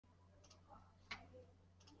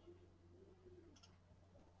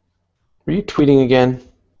Are you tweeting again?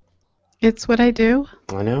 It's what I do.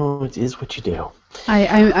 I know, it is what you do.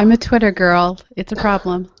 I'm a Twitter girl. It's a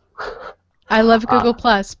problem. I love Google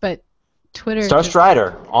Plus, but Twitter Star just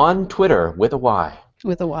Strider on Twitter with a Y.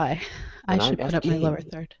 with a Y. I And I'm should put up my FK lower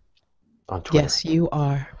third. on Twitter. Yes, you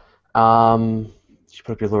are. You should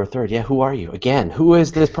put up your lower third. Yeah, who are you? Again, who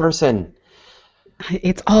is this person?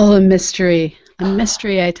 It's all a mystery. A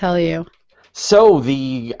mystery, I tell you. So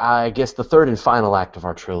I guess the third and final act of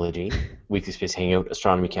our trilogy, Weekly Space Hangout,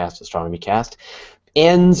 Astronomy Cast,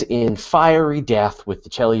 ends in fiery death with the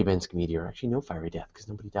Chelyabinsk meteor. Actually, no fiery death because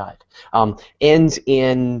nobody died. Ends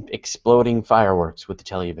in exploding fireworks with the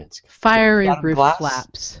Chelyabinsk. Fiery Shattered roof glass?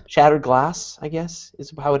 collapse. Shattered glass, I guess,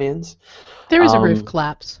 is how it ends. There was a roof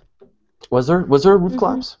collapse. Was there a roof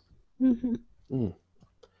collapse? Mm-hmm. Mm.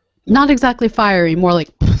 Not exactly fiery, more like,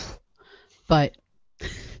 but.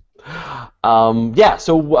 Yeah.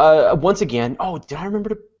 So once again, did I remember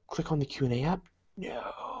to click on the Q&A app?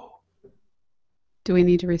 No. Do we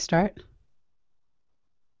need to restart?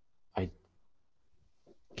 I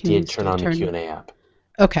Can you did turn still on the Q&A app.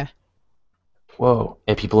 Okay. Whoa,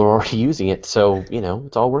 and people are already using it, so,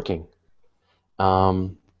 it's all working.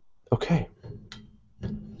 Okay.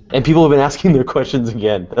 And people have been asking their questions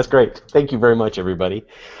again. That's great. Thank you very much, everybody.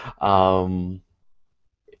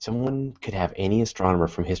 If someone could have any astronomer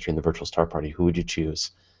from history in the virtual star party, who would you choose?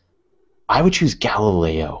 I would choose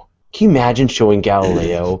Galileo. Can you imagine showing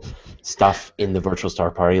Galileo stuff in the virtual star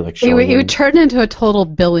party? Like showing It would turn into a total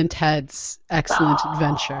Bill and Ted's Excellent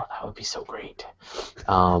Adventure. That would be so great.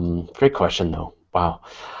 Great question, though. Wow.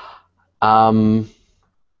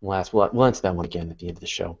 We'll answer that one again at the end of the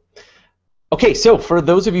show. Okay, so for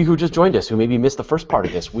those of you who just joined us, who maybe missed the first part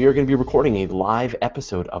of this, we are going to be recording a live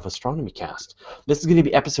episode of Astronomy Cast. This is going to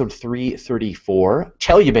be episode 334,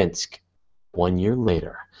 Chelyabinsk, 1 year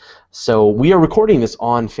later. So we are recording this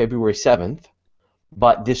on February 7th,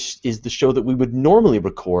 but this is the show that we would normally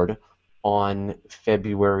record on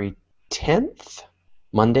February 10th,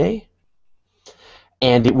 Monday,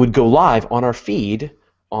 and it would go live on our feed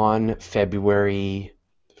on February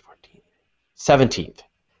 17th,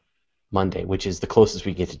 Monday, which is the closest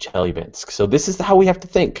we get to Chelyabinsk. So this is how we have to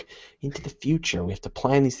think into the future. We have to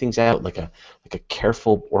plan these things out like a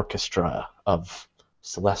careful orchestra of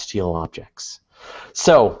celestial objects.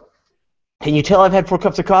 So, can you tell I've had 4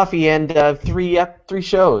 cups of coffee and three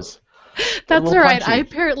shows? That's all right. I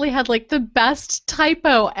apparently had like the best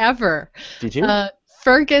typo ever. Did you?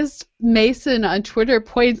 Fergus Mason on Twitter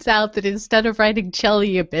points out that instead of writing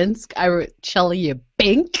Chelyabinsk, I wrote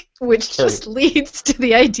Chelyabink, which just leads to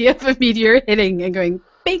the idea of a meteor hitting and going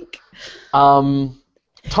bink.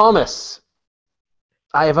 Thomas,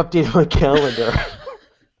 I have updated my calendar.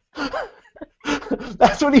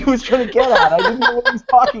 That's what he was trying to get at. I didn't know what he was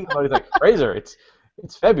talking about. He's like, Fraser, it's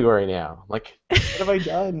February now. I'm like, what have I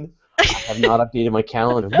done? I have not updated my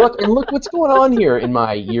calendar. Look what's going on here in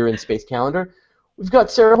my year in space calendar. We've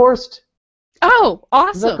got Sarah Horst. Oh,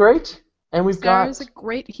 awesome. Isn't that great? And Sarah's a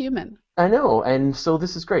great human. I know, and so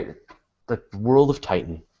this is great. The world of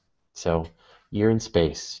Titan. So, year in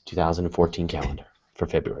space, 2014 calendar for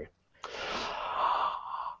February.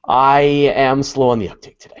 I am slow on the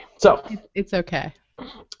uptake today. So it's okay.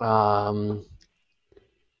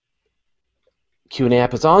 Q&A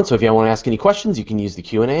app is on, so if you want to ask any questions, you can use the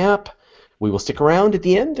Q&A app. We will stick around at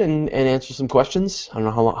the end and answer some questions. I don't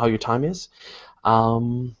know how your time is.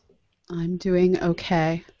 I'm doing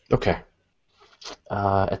okay. Okay.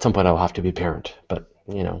 At some point I'll have to be a parent, but,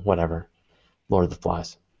 whatever. Lord of the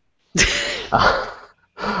Flies.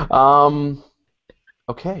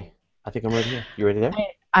 Okay. I think I'm ready here. You ready there?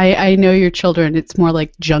 I know your children. It's more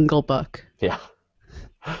like Jungle Book. Yeah.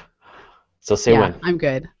 So say when. I'm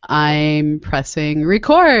good. I'm pressing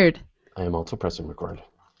record. I am also pressing record.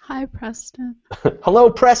 Hi, Preston. Hello,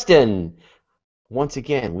 Preston. Once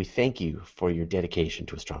again, we thank you for your dedication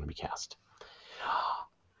to Astronomy Cast.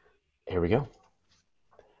 Here we go.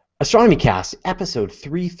 Astronomy Cast, episode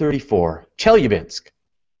 334, Chelyabinsk,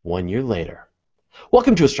 1 year later.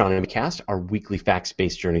 Welcome to Astronomy Cast, our weekly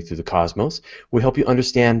fact-based journey through the cosmos. We help you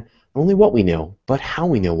understand not only what we know, but how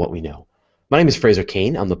we know what we know. My name is Fraser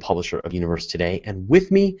Cain. I'm the publisher of Universe Today, and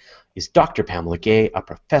with me is Dr. Pamela Gay, a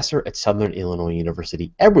professor at Southern Illinois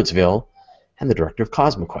University, Edwardsville, and the director of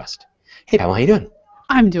CosmoQuest. Hey, Pamela, how you doing?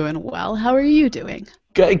 I'm doing well. How are you doing?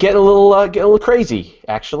 Getting a little crazy,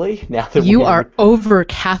 actually. Now that you are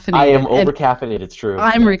over-caffeinated. I am over-caffeinated. It's true.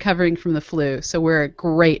 I'm recovering from the flu, so we're a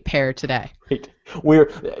great pair today. Right.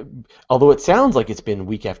 Although it sounds like it's been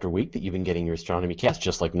week after week that you've been getting your Astronomy Cast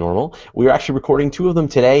just like normal, we're actually recording 2 of them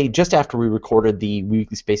today, just after we recorded the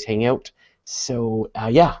Weekly Space Hangout. So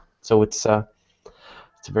yeah, so it's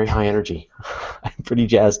It's a very high energy. I'm pretty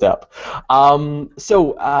jazzed up.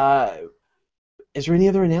 Is there any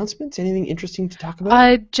other announcements? Anything interesting to talk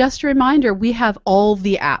about? Just a reminder, we have all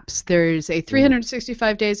the apps. There's a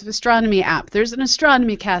 365 Days of Astronomy app. There's an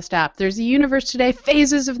Astronomy Cast app. There's a Universe Today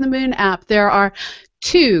Phases of the Moon app. There are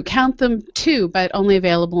count them two, but only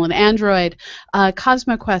available on Android,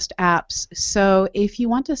 CosmoQuest apps. So if you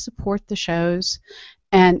want to support the shows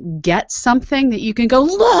and get something that you can go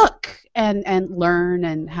look and learn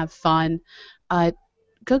and have fun,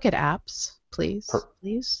 go get apps, please.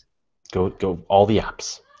 Please. Go all the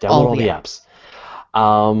apps. Download all the apps.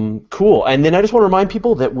 Cool. And then I just want to remind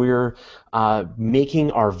people that we're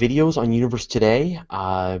making our videos on Universe Today,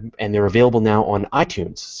 and they're available now on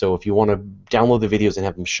iTunes. So if you want to download the videos and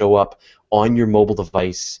have them show up on your mobile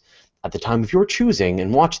device at the time of your choosing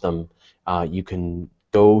and watch them, you can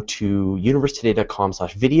go to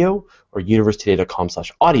universetoday.com/video or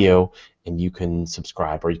universetoday.com/audio, and you can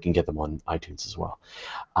subscribe, or you can get them on iTunes as well.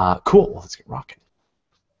 Cool. Well, let's get rocking.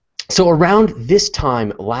 So around this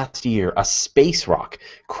time last year, a space rock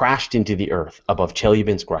crashed into the Earth above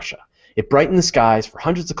Chelyabinsk, Russia. It brightened the skies for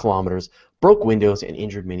hundreds of kilometers, broke windows, and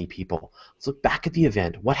injured many people. Let's look back at the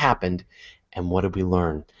event. What happened, and what did we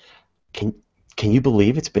learn? Can you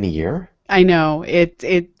believe it's been a year? I know.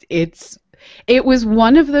 It was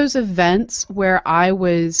one of those events where I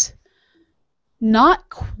was not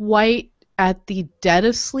quite at the dead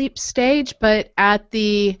of sleep stage, but at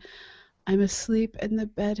the I'm asleep and the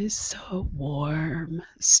bed is so warm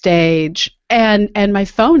stage, and my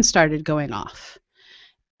phone started going off,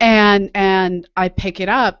 and I pick it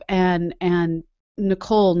up, and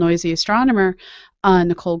Nicole, noisy astronomer,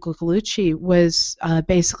 Nicole Guglielmucci, was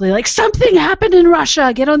basically like, something happened in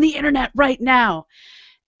Russia, get on the internet right now,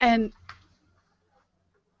 and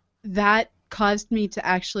that caused me to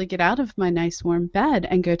actually get out of my nice warm bed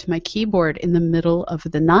and go to my keyboard in the middle of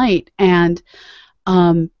the night, and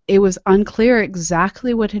it was unclear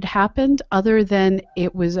exactly what had happened, other than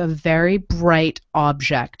it was a very bright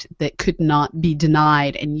object that could not be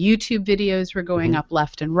denied, and YouTube videos were going up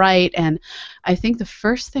left and right. And I think the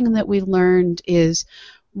first thing that we learned is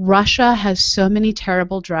Russia has so many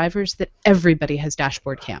terrible drivers that everybody has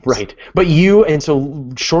dashboard cams. Right. But so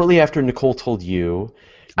shortly after Nicole told you,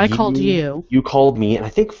 I called you. You called me, and I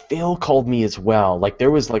think Phil called me as well. Like,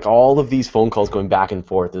 there was like all of these phone calls going back and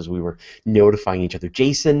forth as we were notifying each other.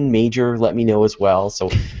 Jason Major let me know as well. So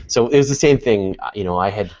it was the same thing. You know,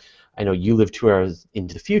 I know you live 2 hours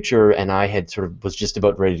into the future, and I had sort of was just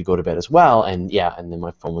about ready to go to bed as well. And yeah, and then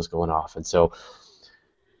my phone was going off, and so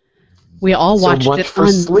we all watched so much it for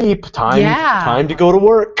sleep. Time to go to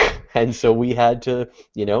work. And so we had to,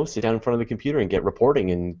 sit down in front of the computer and get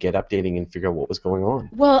reporting and get updating and figure out what was going on.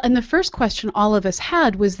 Well, and the first question all of us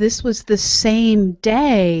had was, this was the same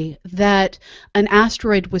day that an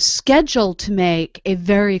asteroid was scheduled to make a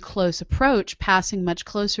very close approach, passing much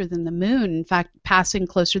closer than the moon, in fact, passing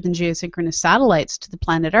closer than geosynchronous satellites to the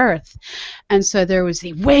planet Earth. And so there was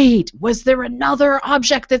was there another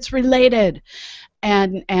object that's related?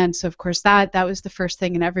 And so, of course, that was the first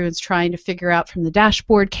thing, and everyone's trying to figure out from the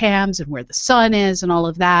dashboard cams and where the sun is and all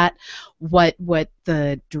of that, what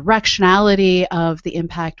the directionality of the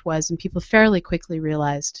impact was, and people fairly quickly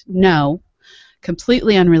realized, no,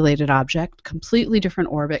 completely unrelated object, completely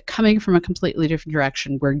different orbit, coming from a completely different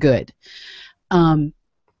direction, we're good.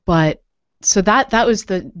 But so that was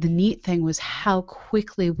the neat thing, was how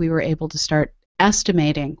quickly we were able to start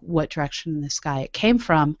estimating what direction in the sky it came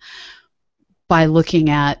from, by looking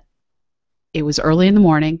at, it was early in the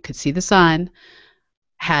morning, could see the sun,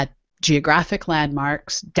 had geographic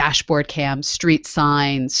landmarks, dashboard cams, street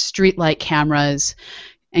signs, street light cameras,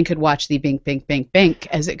 and could watch the bink, bink, bink, bink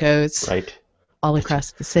as it goes all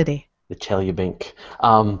across the city. The Chelyabinsk.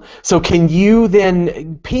 So can you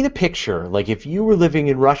then paint a picture, like if you were living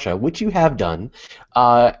in Russia, which you have done,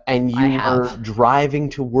 and you were driving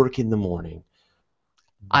to work in the morning?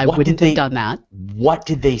 I wouldn't have done that. What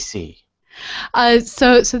did they see?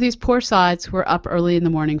 So these poor sods who were up early in the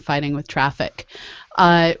morning fighting with traffic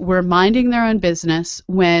were minding their own business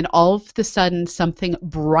when all of a sudden something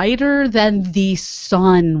brighter than the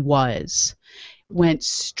sun went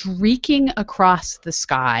streaking across the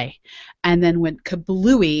sky, and then went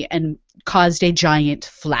kablooey and caused a giant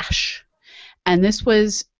flash. And this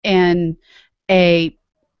was in a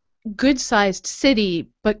good-sized city,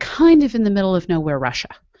 but kind of in the middle of nowhere,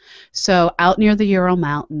 Russia. So out near the Ural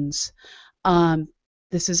Mountains.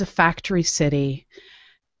 This is a factory city,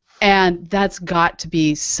 and that's got to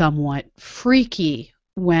be somewhat freaky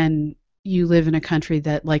when you live in a country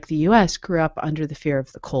that, like the U.S., grew up under the fear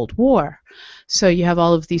of the Cold War. So you have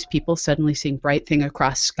all of these people suddenly seeing bright thing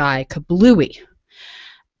across sky, kablooey.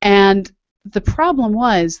 And the problem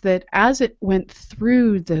was that as it went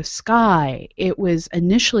through the sky, it was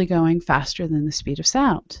initially going faster than the speed of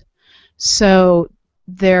sound. So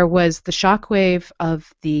there was the shockwave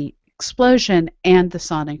of the explosion and the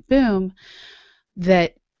sonic boom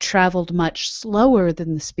that traveled much slower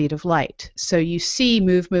than the speed of light. So you see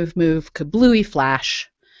move, move, move, kablooey flash,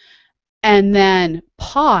 and then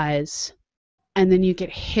pause, and then you get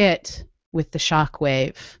hit with the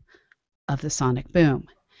shockwave of the sonic boom.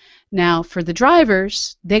 Now, for the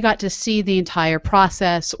drivers, they got to see the entire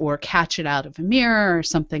process or catch it out of a mirror or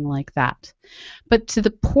something like that. But to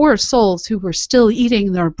the poor souls who were still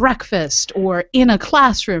eating their breakfast or in a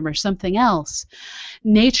classroom or something else,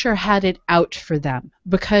 nature had it out for them,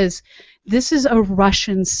 because this is a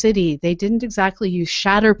Russian city. They didn't exactly use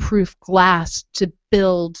shatterproof glass to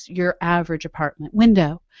build your average apartment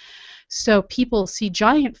window. So people see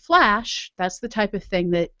giant flash. That's the type of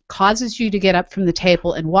thing that causes you to get up from the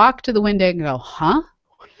table and walk to the window and go, huh?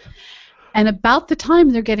 And about the time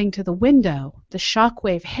they're getting to the window, the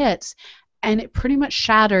shockwave hits, and it pretty much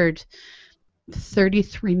shattered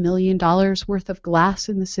 $33 million worth of glass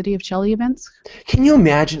in the city of Chelyabinsk. Can you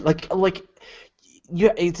imagine,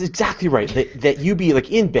 yeah, it's exactly right. That you be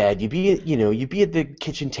like in bed, you'd be at the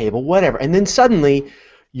kitchen table, whatever, and then suddenly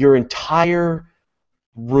your entire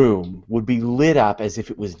room would be lit up as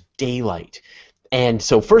if it was daylight. And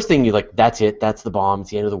so first thing you're like, that's it, that's the bomb, it's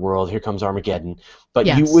the end of the world, here comes Armageddon. But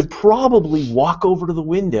Yes. You would probably walk over to the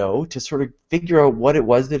window to sort of figure out what it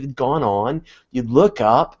was that had gone on. You'd look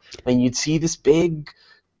up and you'd see this big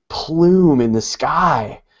plume in the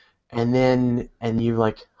sky. And you're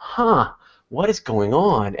like, huh, what is going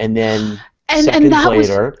on? And then seconds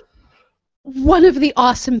later... One of the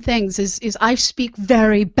awesome things is I speak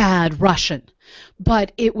very bad Russian,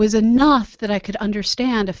 but it was enough that I could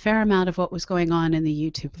understand a fair amount of what was going on in the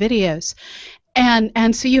YouTube videos.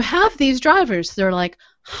 And so you have these drivers, they're like,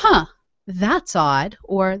 huh, that's odd,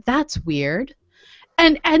 or that's weird.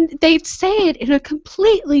 And they'd say it in a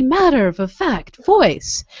completely matter-of-fact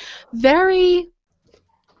voice. Very,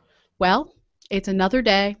 well, it's another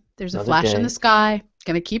day. There's a flash in the sky.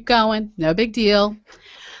 Gonna keep going. No big deal.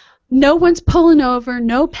 No one's pulling over,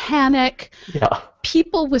 no panic. Yeah.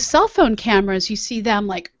 People with cell phone cameras, you see them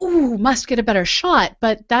like, ooh, must get a better shot.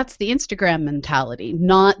 But that's the Instagram mentality,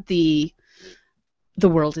 not the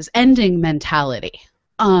world is ending mentality.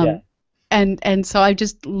 And so I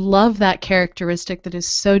just love that characteristic that is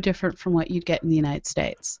so different from what you'd get in the United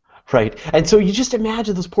States. Right. And so you just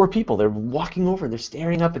imagine those poor people. They're walking over and they're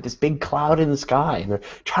staring up at this big cloud in the sky and they're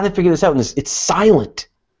trying to figure this out. And it's silent.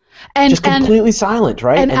 Just completely silent,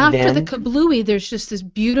 right? And after the kablooey, there's just this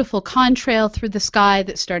beautiful contrail through the sky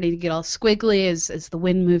that's starting to get all squiggly as the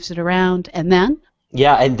wind moves it around. And then?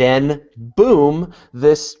 Yeah, and then, boom,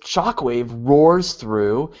 this shockwave roars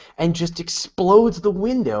through and just explodes the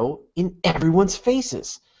window in everyone's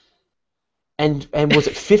faces. And was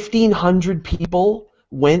it 1,500 people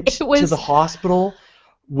went to the hospital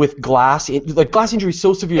with glass injury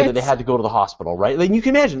so severe that they had to go to the hospital, right? Like you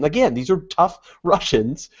can imagine, again, these are tough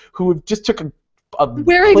Russians who just took a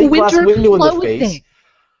wearing glass winter window in their clothing. face.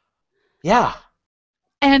 Yeah.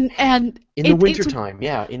 And in the wintertime,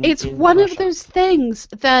 yeah. It's one of those things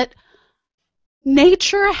that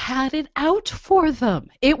nature had it out for them.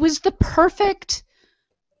 It was the perfect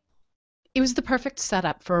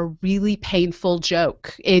setup for a really painful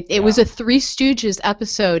joke. It was a Three Stooges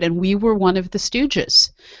episode, and we were one of the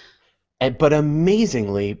Stooges. But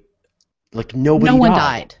amazingly, no one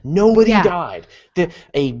died. Nobody died.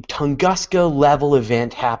 A Tunguska-level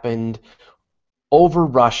event happened over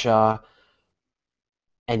Russia,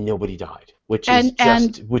 and nobody died, which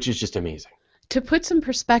is just amazing. To put some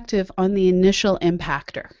perspective on the initial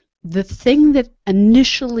impactor, the thing that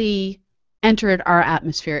initially entered our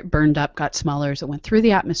atmosphere, it burned up, got smaller as it went through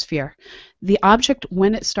the atmosphere. The object,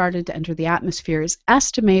 when it started to enter the atmosphere, is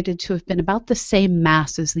estimated to have been about the same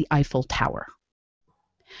mass as the Eiffel Tower.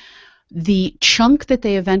 The chunk that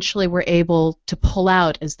they eventually were able to pull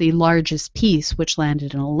out as the largest piece, which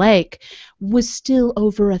landed in a lake, was still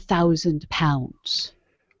over 1,000 pounds.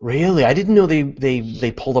 Really? I didn't know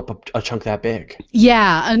they pulled up a chunk that big.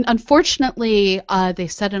 Yeah, and unfortunately, they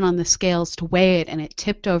set it on the scales to weigh it, and it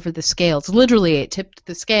tipped over the scales. Literally, it tipped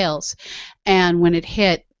the scales, and when it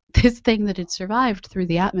hit, this thing that had survived through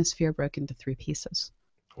the atmosphere broke into 3 pieces.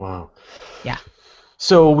 Wow. Yeah.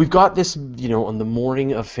 So we've got this, on the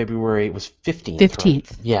morning of February, it was 15th. 15th.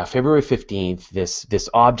 Right? Yeah, February 15th, this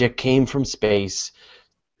object came from space,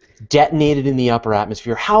 detonated in the upper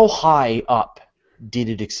atmosphere. How high up did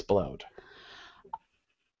it explode?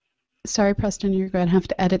 Sorry, Preston, you're going to have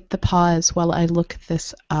to edit the pause while I look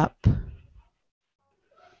this up.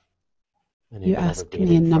 I need You another asked data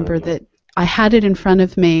me a in front of number me. that I had it in front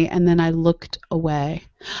of me, and then I looked away.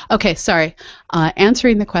 Okay, sorry.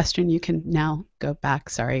 Answering the question, you can now go back.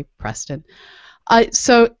 Sorry, Preston.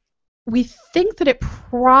 So we think that it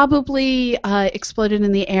probably exploded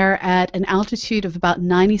in the air at an altitude of about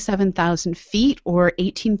 97,000 feet or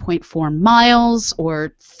 18.4 miles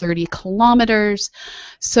or 30 kilometers.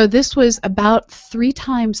 So this was about 3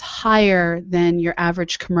 times higher than your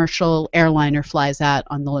average commercial airliner flies at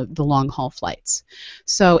on the long haul flights.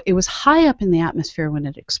 So it was high up in the atmosphere when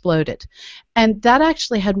it exploded. And that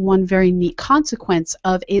actually had one very neat consequence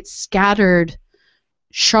of it scattered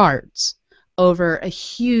shards over a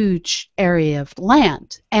huge area of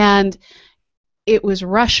land. And it was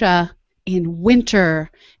Russia in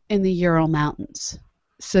winter in the Ural Mountains.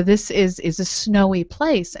 So this is a snowy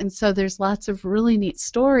place, and so there's lots of really neat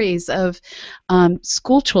stories of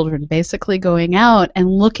school children basically going out and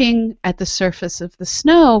looking at the surface of the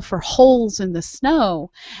snow for holes in the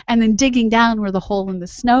snow, and then digging down where the hole in the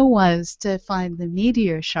snow was to find the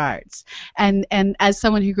meteor shards. And as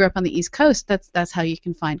someone who grew up on the East Coast, that's how you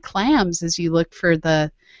can find clams, is you look for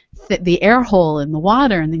the air hole in the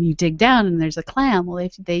water, and then you dig down and there's a clam. Well,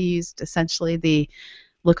 they used essentially the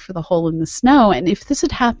look for the hole in the snow. And if this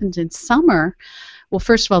had happened in summer, well,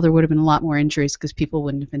 first of all, there would have been a lot more injuries because people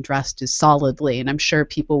wouldn't have been dressed as solidly, and I'm sure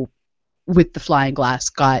people with the flying glass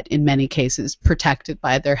got, in many cases, protected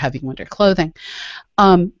by their heavy winter clothing.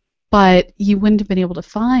 But you wouldn't have been able to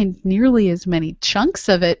find nearly as many chunks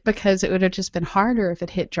of it because it would have just been harder if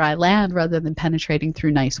it hit dry land rather than penetrating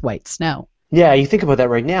through nice white snow. Yeah, you think about that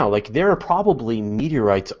right now. Like, there are probably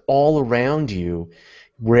meteorites all around you,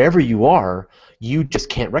 wherever you are. You just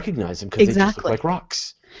can't recognize them because they just look Exactly. like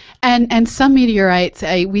rocks. And some meteorites,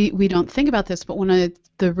 we don't think about this, but one of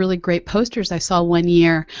the really great posters I saw one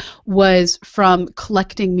year was from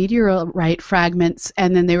collecting meteorite fragments,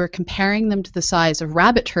 and then they were comparing them to the size of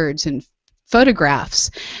rabbit herds in photographs.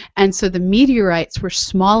 And so the meteorites were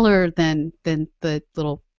smaller than the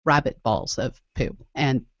little rabbit balls of poo.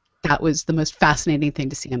 And that was the most fascinating thing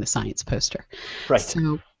to see on the science poster. Right.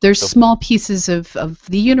 So there's So, small pieces of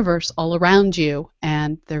the universe all around you,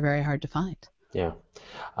 and they're very hard to find. yeah.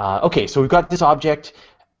 Okay, so we've got this object,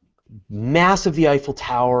 mass of the Eiffel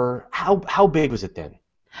Tower. How big was it then?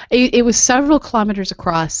 It was several kilometers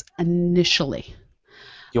across initially.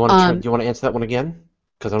 You want to Um, do you want to answer that one again?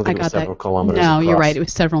 Because I don't I think it was got that. several kilometers No, you're right. across. It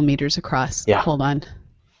was several meters across. Yeah. Hold on.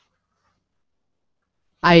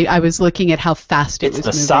 I was looking at how fast it It's was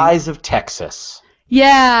the moving. size of Texas.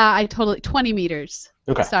 Yeah, 20 meters.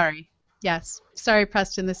 Okay. Sorry. Yes. Sorry,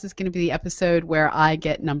 Preston. This is going to be the episode where I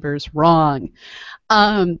get numbers wrong.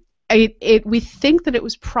 We think that it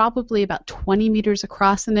was probably about 20 meters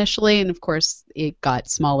across initially, and of course it got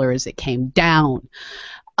smaller as it came down.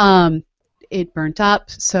 It burnt up,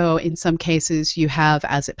 so in some cases you have,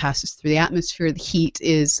 as it passes through the atmosphere, the heat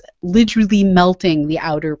is literally melting the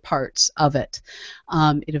outer parts of it.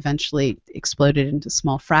 It eventually exploded into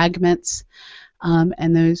small fragments,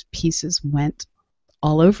 and those pieces went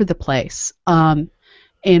all over the place.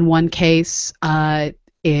 In one case,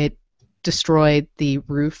 it destroyed the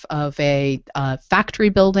roof of a factory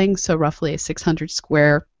building, so roughly a 600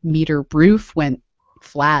 square meter roof went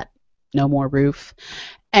flat, no more roof.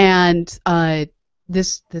 And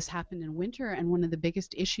this happened in winter, and one of the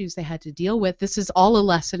biggest issues they had to deal with, this is all a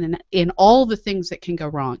lesson in all the things that can go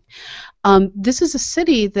wrong. This is a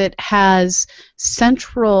city that has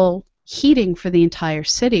central heating for the entire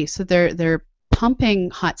city, so they're pumping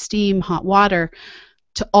hot steam, hot water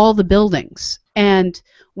to all the buildings. And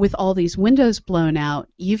with all these windows blown out,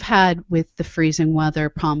 you've had, with the freezing weather,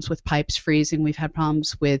 problems with pipes freezing. We've had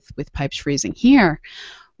problems with pipes freezing here.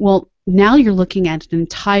 Well, now you're looking at an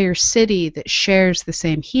entire city that shares the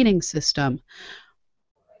same heating system,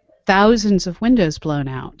 thousands of windows blown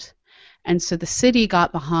out. And so the city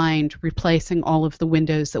got behind replacing all of the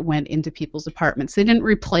windows that went into people's apartments. They didn't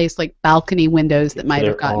replace like balcony windows that might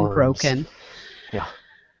have gotten broken. Yeah.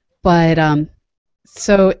 But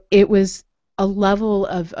so it was a level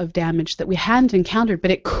of damage that we hadn't encountered,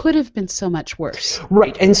 but it could have been so much worse.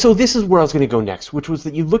 Right, and so this is where I was going to go next, which was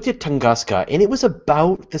that you looked at Tunguska, and it was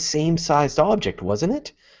about the same sized object, wasn't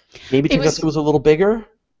it? Maybe Tunguska was a little bigger?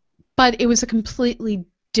 But it was a completely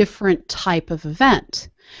different type of event.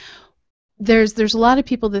 There's a lot of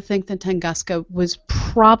people that think that Tunguska was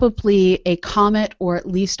probably a comet, or at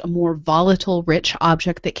least a more volatile, rich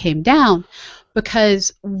object that came down,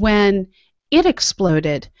 because when it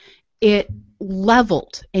exploded, it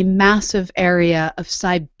leveled a massive area of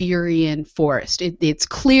Siberian forest. It's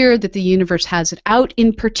clear that the universe has it out,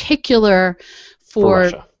 in particular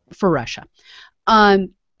for Russia.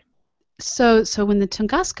 So when the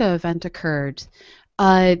Tunguska event occurred,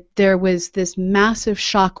 there was this massive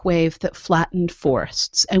shock wave that flattened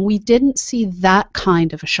forests, and we didn't see that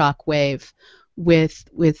kind of a shock wave with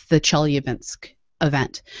the Chelyabinsk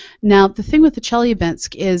event. Now, the thing with the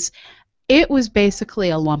Chelyabinsk is it was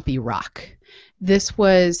basically a lumpy rock. This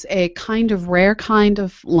was a kind of rare kind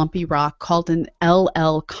of lumpy rock called an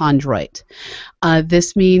LL chondrite.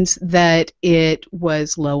 This means that it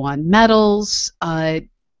was low on metals,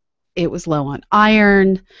 it was low on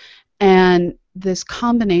iron, and this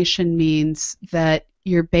combination means that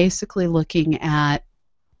you're basically looking at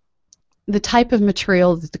the type of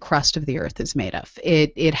material that the crust of the Earth is made of.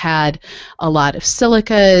 It had a lot of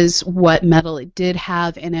silicas. What metal it did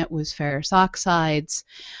have in it was ferrous oxides.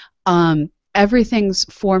 Everything's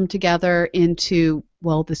formed together into,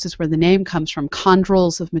 well, this is where the name comes from,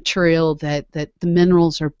 chondrules of material that the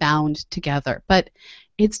minerals are bound together. But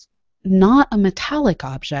it's not a metallic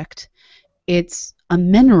object. It's a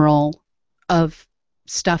mineral of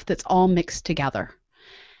stuff that's all mixed together.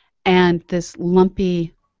 And this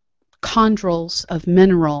lumpy chondrules of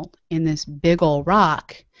mineral in this big old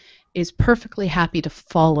rock is perfectly happy to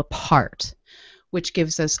fall apart, which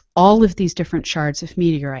gives us all of these different shards of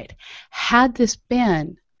meteorite. Had this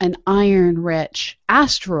been an iron-rich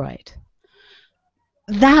asteroid,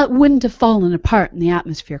 that wouldn't have fallen apart in the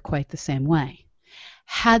atmosphere quite the same way.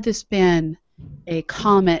 Had this been a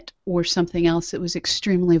comet or something else that was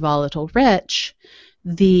extremely volatile rich,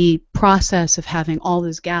 the process of having all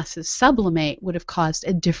those gases sublimate would have caused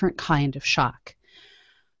a different kind of shock.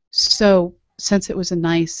 So since it was a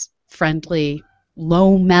nice, friendly,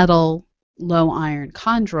 low metal, low iron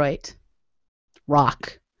chondrite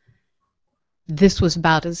rock, this was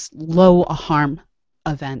about as low a harm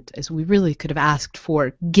event as we really could have asked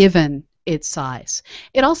for given its size.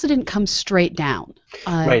 It also didn't come straight down.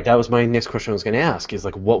 Right, that was my next question I was going to ask, is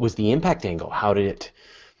like, what was the impact angle? How did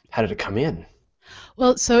it come in?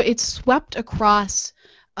 Well, so it swept across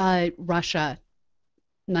Russia.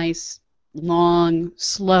 Nice, long,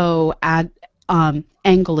 slow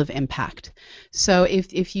angle of impact. So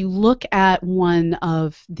if you look at one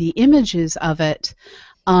of the images of it,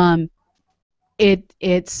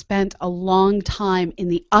 it spent a long time in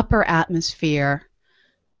the upper atmosphere.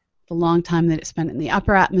 The long time that it spent in the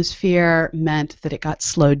upper atmosphere meant that it got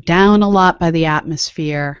slowed down a lot by the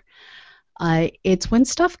atmosphere. It's when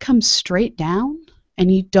stuff comes straight down and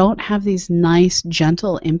you don't have these nice,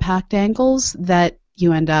 gentle impact angles that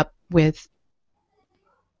you end up with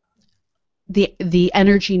the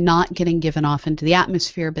energy not getting given off into the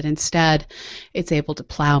atmosphere, but instead it's able to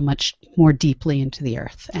plow much more deeply into the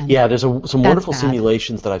Earth. And yeah, there's some wonderful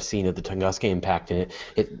simulations that I've seen of the Tunguska impact, and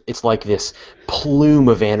it's like this plume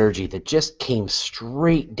of energy that just came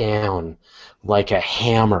straight down like a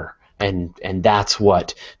hammer. And that's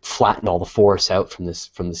what flattened all the force out from this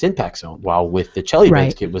impact zone. While with the Chelyabinsk,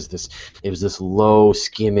 right, it was this low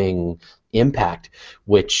skimming impact,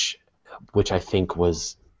 which I think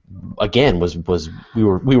was, again, was we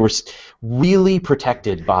were really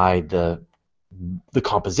protected by the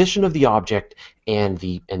composition of the object and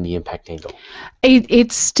the impact angle.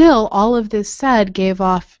 It still, all of this said, gave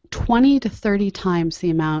off 20 to 30 times the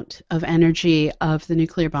amount of energy of the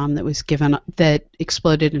nuclear bomb that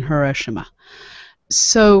exploded in Hiroshima.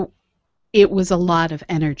 So it was a lot of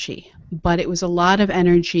energy, but it was a lot of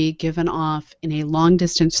energy given off in a long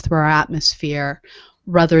distance through our atmosphere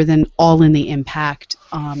rather than all in the impact.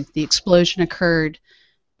 The explosion occurred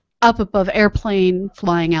up above airplane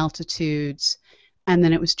flying altitudes, and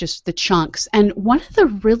then it was just the chunks. And one of the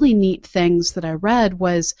really neat things that I read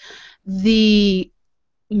was the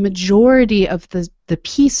majority of the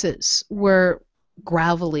pieces were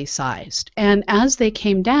gravelly sized, and as they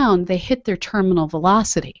came down, they hit their terminal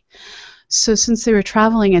velocity. So since they were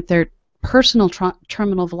traveling at their personal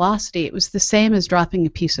terminal velocity, it was the same as dropping a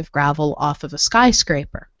piece of gravel off of a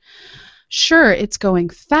skyscraper. Sure, it's going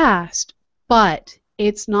fast, but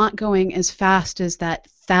it's not going as fast as that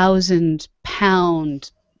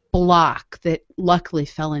 1,000-pound block that luckily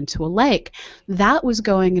fell into a lake. That was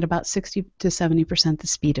going at about 60 to 70% the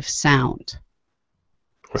speed of sound.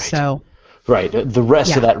 Right. So, right. The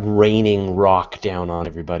rest of that raining rock down on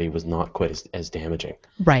everybody was not quite as damaging.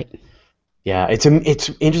 Right. Yeah, it's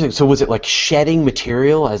interesting. So was it like shedding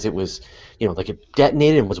material as it was, like it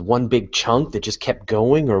detonated and was one big chunk that just kept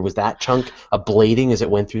going, or was that chunk ablating as it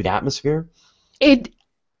went through the atmosphere?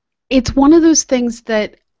 It's one of those things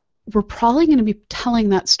that we're probably going to be telling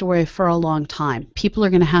that story for a long time. People are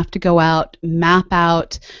going to have to go out, map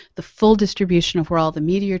out the full distribution of where all the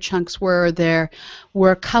meteor chunks were. There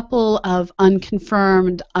were a couple of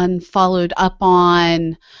unconfirmed, unfollowed up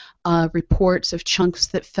on reports of chunks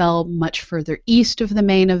that fell much further east of the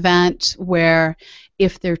main event, where,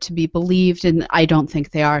 if they're to be believed, and I don't think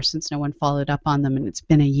they are since no one followed up on them and it's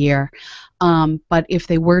been a year, but if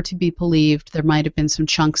they were to be believed, there might have been some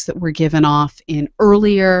chunks that were given off in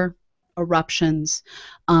earlier eruptions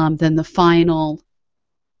than the final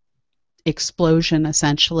explosion,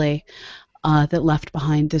 essentially, that left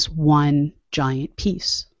behind this one giant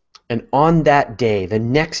piece. And on that day, the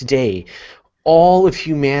next day, all of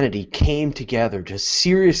humanity came together to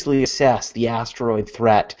seriously assess the asteroid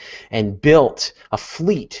threat and built a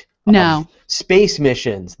fleet of space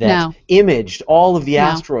missions that imaged all of the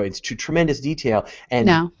asteroids to tremendous detail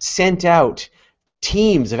and sent out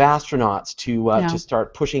teams of astronauts to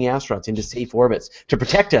start pushing astronauts into safe orbits to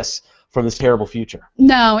protect us from this terrible future.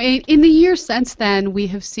 No, in the years since then, we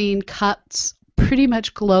have seen cuts pretty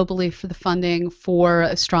much globally for the funding for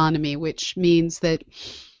astronomy, which means that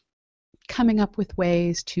coming up with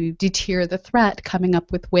ways to deter the threat, coming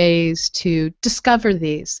up with ways to discover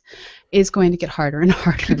these, is going to get harder and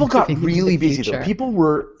harder. People got really busy,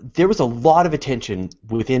 though. There was a lot of attention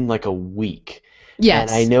within like a week. Yes.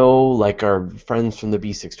 And I know, like, our friends from the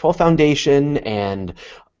B612 Foundation and,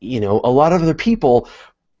 a lot of other people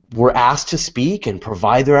were asked to speak and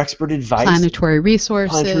provide their expert advice. Planetary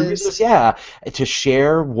resources. Yeah, to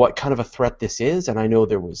share what kind of a threat this is. And I know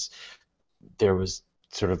there was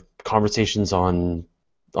sort of conversations on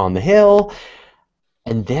the Hill,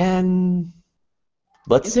 and then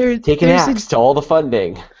let's take an axe to all the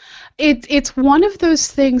funding. It's one of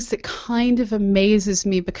those things that kind of amazes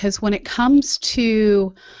me, because when it comes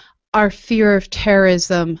to our fear of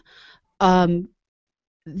terrorism,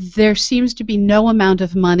 there seems to be no amount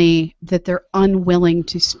of money that they're unwilling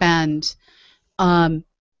to spend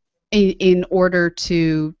in order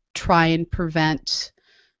to try and prevent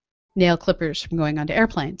nail clippers from going onto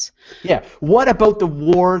airplanes. Yeah. What about the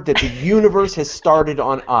war that the universe has started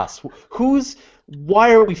on us?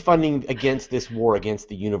 Why are we funding against this war against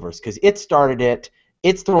the universe? Because it started it.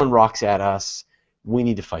 It's throwing rocks at us. We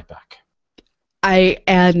need to fight back.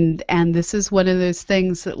 And this is one of those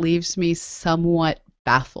things that leaves me somewhat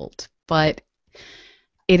baffled, but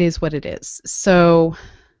it is what it is. So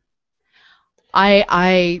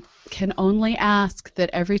I can only ask that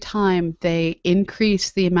every time they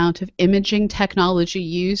increase the amount of imaging technology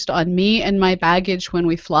used on me and my baggage when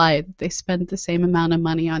we fly, they spend the same amount of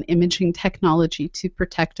money on imaging technology to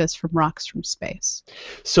protect us from rocks from space.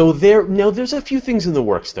 So there's a few things in the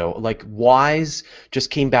works, though. Like WISE just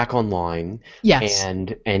came back online. Yes.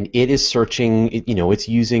 And it is searching. It's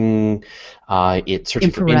using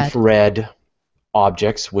searching for infrared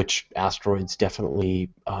objects, which asteroids definitely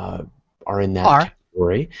are in that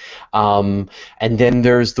category. And then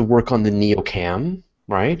there's the work on the NeoCam,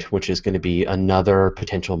 right, which is going to be another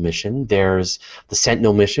potential mission. There's the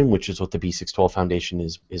Sentinel mission, which is what the B612 Foundation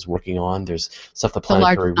is working on. There's stuff the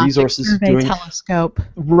Planetary Resources is doing. Telescope.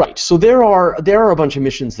 Right. So there are a bunch of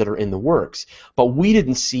missions that are in the works, but we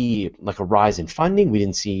didn't see like a rise in funding. We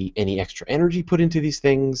didn't see any extra energy put into these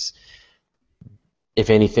things. If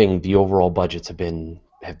anything, the overall budgets have been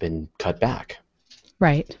cut back.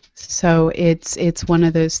 Right. So it's one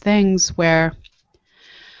of those things where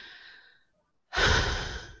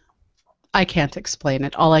I can't explain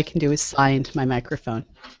it. All I can do is sigh into my microphone.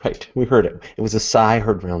 Right. We heard it. It was a sigh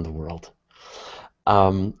heard around the world.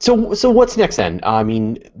 So what's next then? I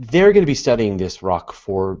mean, they're going to be studying this rock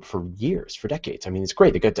for years, for decades. I mean, it's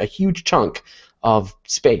great. They got a huge chunk of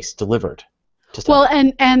space delivered. Well,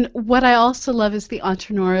 and what I also love is the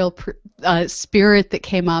entrepreneurial spirit that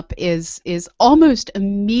came up is almost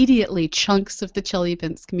immediately chunks of the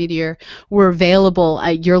Chelyabinsk meteor were available.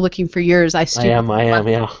 You're looking for yours. I am,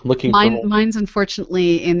 yeah. Looking for mine's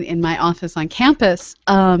unfortunately in my office on campus,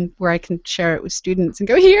 where I can share it with students and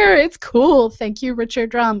go, here, it's cool. Thank you,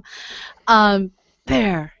 Richard Drum.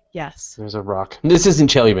 There, yes. There's a rock. This isn't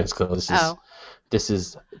Chelyabinsk, though. This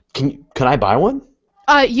is. Can I buy one?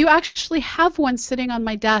 You actually have one sitting on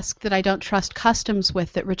my desk that I don't trust customs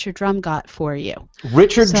with that Richard Drum got for you.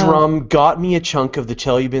 Richard Drum got me a chunk of the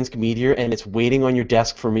Chelyabinsk meteor, and it's waiting on your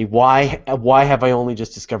desk for me. Why have I only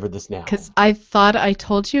just discovered this now? Because I thought I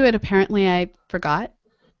told you, and apparently I forgot.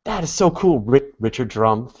 That is so cool. Richard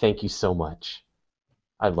Drum, thank you so much.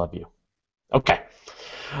 I love you. Okay.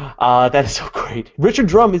 That is so great. Richard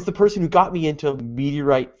Drum is the person who got me into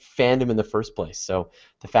meteorite fandom in the first place. So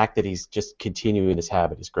the fact that he's just continuing this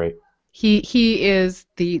habit is great. He is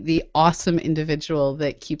the awesome individual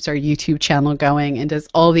that keeps our YouTube channel going and does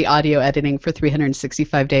all the audio editing for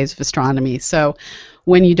 365 Days of Astronomy. So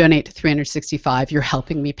when you donate to 365, you're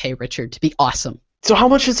helping me pay Richard to be awesome. So how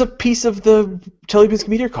much does a piece of the Chelyabinsk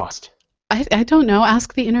meteor cost? I don't know.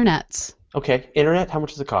 Ask the internets. Okay, internet, how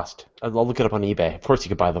much does it cost? I'll look it up on eBay. Of course you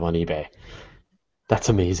could buy them on eBay. That's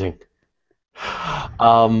amazing.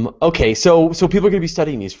 Okay, so people are going to be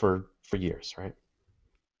studying these for years, right?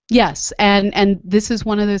 Yes, and this is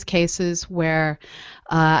one of those cases where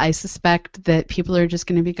I suspect that people are just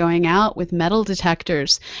going to be going out with metal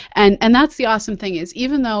detectors, and that's the awesome thing is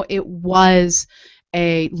even though it was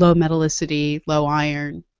a low metallicity, low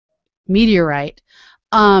iron meteorite,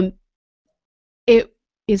 um, it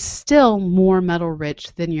is still more metal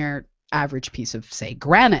rich than your average piece of, say,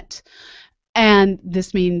 granite. And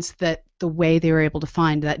this means that the way they were able to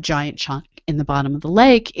find that giant chunk in the bottom of the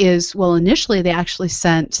lake is, well, initially they actually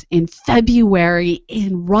sent in February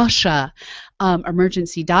in Russia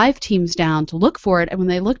emergency dive teams down to look for it. And when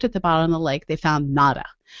they looked at the bottom of the lake, they found nada.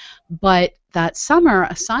 But that summer,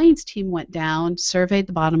 a science team went down, surveyed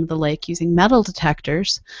the bottom of the lake using metal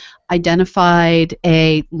detectors, identified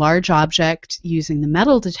a large object using the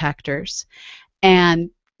metal detectors, and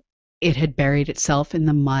it had buried itself in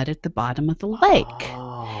the mud at the bottom of the lake.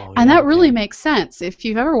 Oh, And yeah, that really okay. makes sense. If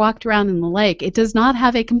you've ever walked around in the lake, it does not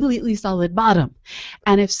have a completely solid bottom.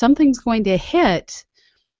 And if something's going to hit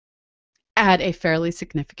at a fairly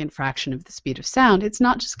significant fraction of the speed of sound, it's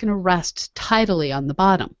not just going to rest tidily on the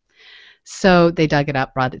bottom. So they dug it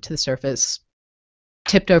up, brought it to the surface,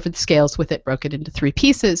 tipped over the scales with it, broke it into 3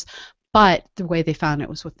 pieces. But the way they found it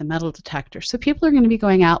was with the metal detector. So people are going to be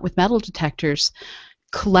going out with metal detectors,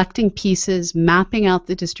 collecting pieces, mapping out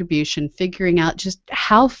the distribution, figuring out just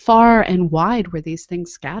how far and wide were these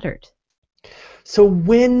things scattered. So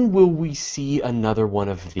when will we see another one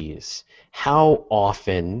of these? How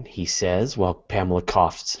often, he says, while Pamela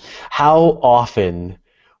coughs, how often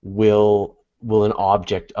will an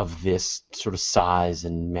object of this sort of size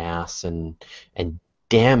and mass and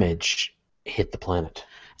damage hit the planet?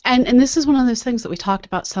 And this is one of those things that we talked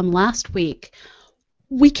about some last week.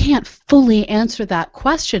 We can't fully answer that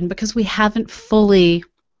question because we haven't fully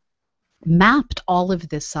mapped all of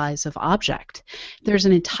this size of object. There's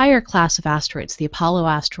an entire class of asteroids, the Apollo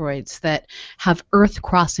asteroids, that have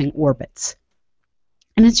Earth-crossing orbits.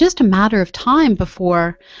 And it's just a matter of time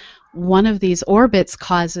before one of these orbits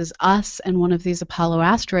causes us and one of these Apollo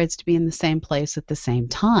asteroids to be in the same place at the same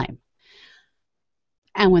time.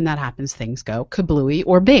 And when that happens, things go kablooey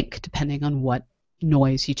or big, depending on what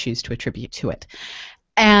noise you choose to attribute to it.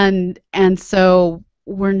 And so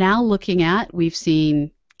we're now looking at, we've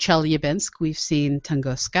seen Chelyabinsk, we've seen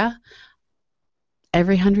Tunguska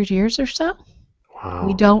every 100 years or so. We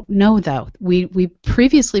Wow. don't know, though. We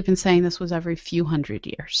previously been saying this was every few hundred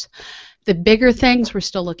years. The bigger things we're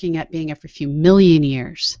still looking at being every few million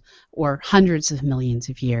years or hundreds of millions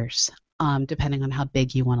of years, depending on how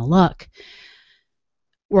big you want to look.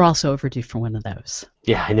 We're also overdue for one of those.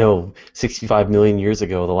 Yeah, I know. 65 million years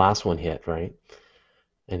ago, the last one hit, right?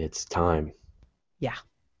 And it's time. Yeah.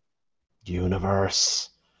 Universe.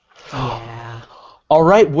 Yeah. All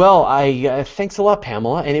right. Well, I thanks a lot,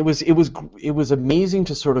 Pamela. And it was amazing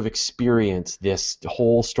to sort of experience this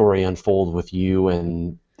whole story unfold with you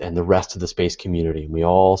and the rest of the space community. We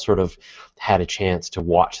all sort of had a chance to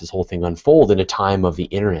watch this whole thing unfold in a time of the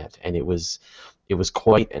internet, and it was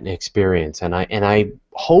quite an experience. And I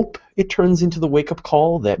hope it turns into the wake up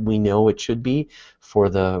call that we know it should be for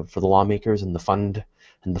the lawmakers and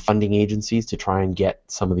the funding agencies to try and get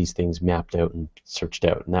some of these things mapped out and searched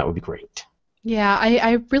out, and that would be great. Yeah,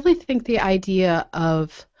 I really think the idea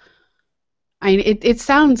of, I mean, it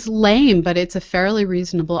sounds lame, but it's a fairly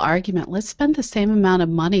reasonable argument. Let's spend the same amount of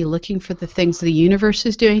money looking for the things the universe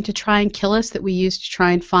is doing to try and kill us that we use to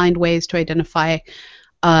try and find ways to identify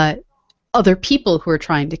other people who are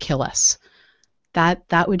trying to kill us.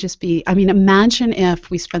 That would just be, I mean, imagine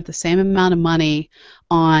if we spent the same amount of money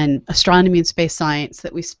on astronomy and space science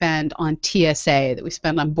that we spend on TSA, that we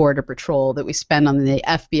spend on Border Patrol, that we spend on the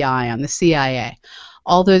FBI, on the CIA,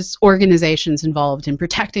 all those organizations involved in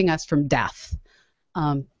protecting us from death.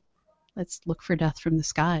 Let's look for death from the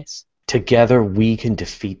skies. Together we can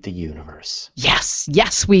defeat the universe. Yes,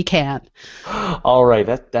 yes, we can. All right,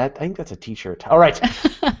 that I think that's a T-shirt. All right,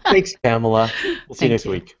 thanks, Pamela. We'll see you Thank next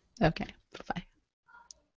you. week. Okay, bye-bye.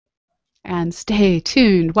 And stay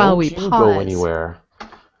tuned while we Don't you go pause. anywhere.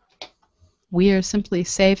 We are simply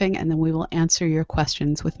saving, and then we will answer your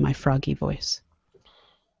questions with my froggy voice,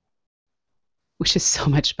 which is so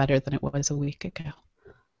much better than it was a week ago.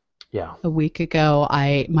 Yeah. A week ago,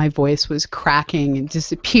 my voice was cracking and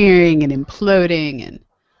disappearing and imploding, and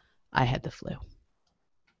I had the flu.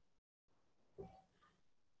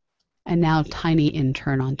 And now tiny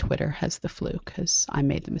intern on Twitter has the flu because I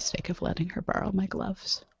made the mistake of letting her borrow my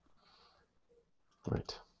gloves.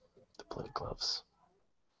 Right. The bloody gloves.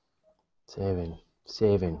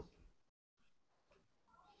 Saving.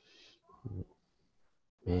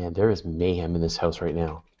 Man, there is mayhem in this house right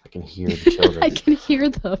now. I can hear the children. I can hear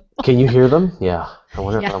them. Can you hear them? Yeah. I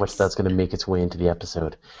wonder how much Yes. that's going to make its way into the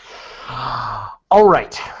episode. All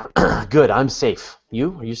right. Good. I'm safe.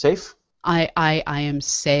 You? Are you safe? I am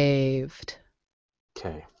saved.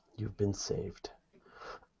 Okay. You've been saved.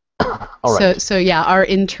 All right. So yeah, our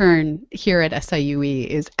intern here at SIUE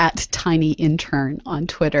is at tinyintern on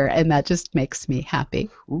Twitter, and that just makes me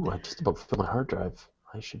happy. Ooh, I just about filled my hard drive.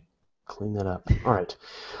 I should clean that up. All right.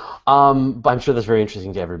 But I'm sure that's very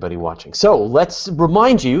interesting to everybody watching. So let's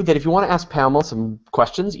remind you that if you want to ask Pamela some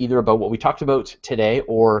questions, either about what we talked about today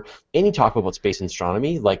or any talk about space and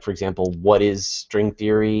astronomy, like, for example, what is string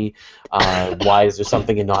theory? Why is there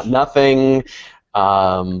something and not nothing?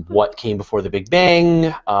 What came before the Big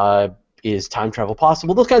Bang? Is time travel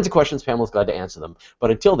possible? Those kinds of questions, Pamela's glad to answer them.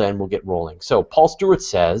 But until then, we'll get rolling. So Paul Stewart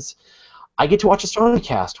says, I get to watch Astronomy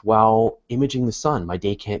Cast while imaging the sun. My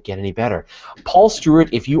day can't get any better. Paul Stewart,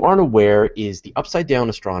 if you aren't aware, is the upside-down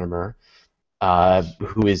astronomer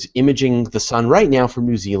who is imaging the sun right now from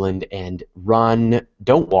New Zealand, and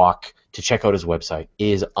don't walk to check out his website. It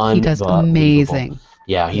is unbelievable. He does amazing.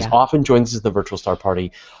 Yeah, he's often joins us at the Virtual Star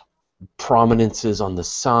Party. Prominences on the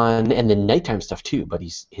sun and the nighttime stuff too, but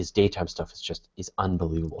his daytime stuff is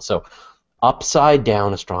unbelievable. So, upside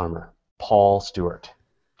down astronomer Paul Stewart,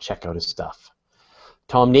 check out his stuff.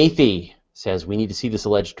 Tom Nathy says we need to see this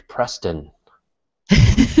alleged Preston.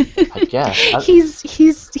 I guess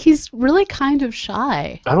he's really kind of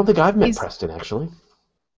shy. I don't think I've met Preston actually.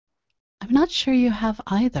 I'm not sure you have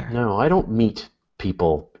either. No, I don't meet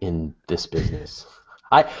people in this business.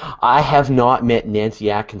 I have not met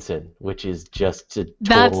Nancy Atkinson, which is just a total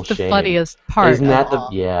shame. That's the funniest part. Isn't that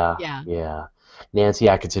yeah. Nancy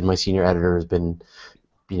Atkinson, my senior editor, has been,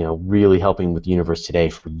 really helping with Universe Today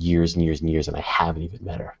for years and years and years, and I haven't even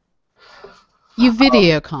met her. You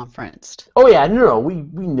video conferenced. Oh yeah, no, we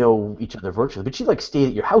know each other virtually, but she stayed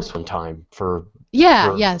at your house one time for.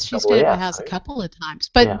 Yeah, she stayed at my house a couple of times,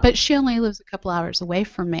 but she only lives a couple hours away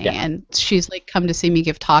from me, and she's come to see me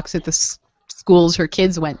give talks at the schools her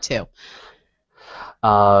kids went to.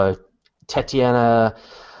 Tetiana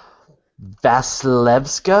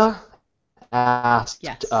Vasilevska asked,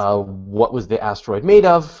 what was the asteroid made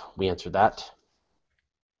of? We answered that.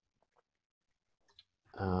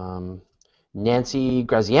 Nancy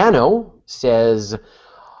Graziano says,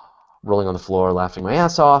 rolling on the floor, laughing my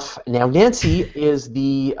ass off. Now, Nancy is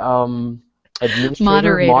the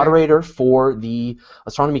moderator for the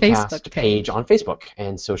Astronomy Cast page on Facebook,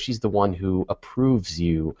 and so she's the one who approves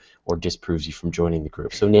you or disapproves you from joining the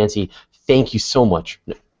group. So Nancy, thank you so much.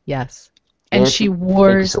 Yes, and Nancy, she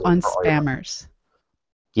wars on spammers.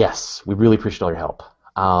 Yes, we really appreciate all your help.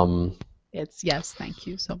 Thank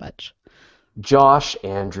you so much. Josh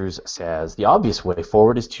Andrews says the obvious way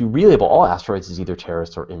forward is to relabel all asteroids as either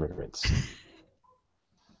terrorists or immigrants.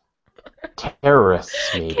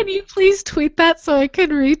 Terrorists, maybe. Can you please tweet that so I can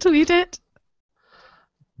retweet it?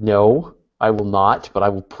 No, I will not, but I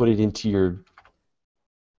will put it into your...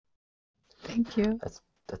 Thank you.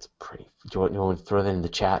 That's pretty... Do you want to throw that in the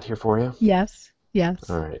chat here for you? Yes.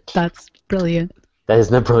 All right. That's brilliant.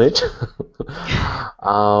 Isn't that brilliant?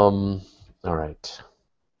 All right.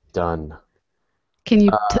 Done. Can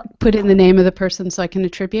you put in the name of the person so I can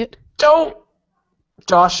attribute? Don't!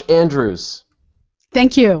 Josh Andrews.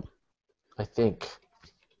 Thank you. I think.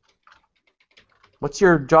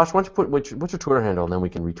 Josh, why don't you put what's your Twitter handle, and then we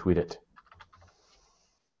can retweet it.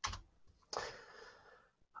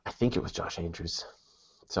 I think it was Josh Andrews.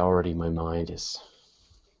 It's already, my mind is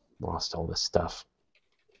lost all this stuff.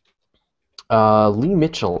 Lee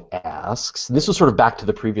Mitchell asks, and this was sort of back to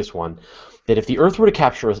the previous one, that if the Earth were to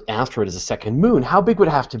capture an asteroid as a second moon, how big would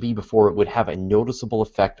it have to be before it would have a noticeable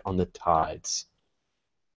effect on the tides?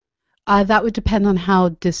 That would depend on how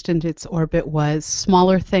distant its orbit was.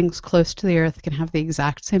 Smaller things close to the Earth can have the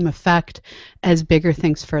exact same effect as bigger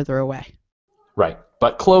things further away. Right,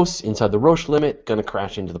 but close, inside the Roche limit, going to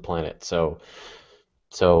crash into the planet. So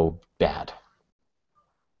bad.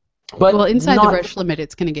 But inside the Roche limit,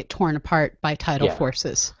 it's going to get torn apart by tidal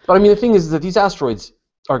forces. But I mean, the thing is that these asteroids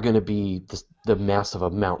are going to be the mass of a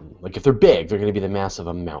mountain. If they're big, they're going to be the mass of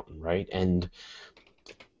a mountain, right? And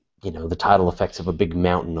the tidal effects of a big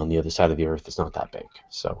mountain on the other side of the Earth is not that big.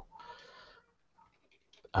 So,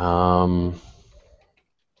 Tom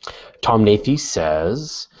Nathy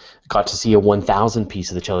says, got to see a 1,000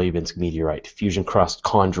 piece of the Chelyabinsk meteorite. Fusion crust,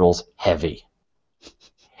 chondrules, heavy.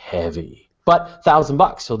 But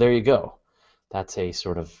 $1,000, so there you go. That's a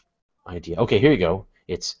sort of idea. Okay, here you go.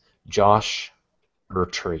 It's Josh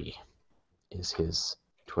Ertree is his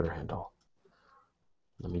Twitter handle.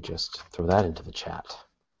 Let me just throw that into the chat.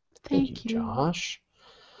 Thank you. Josh.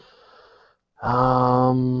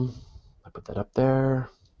 I put that up there.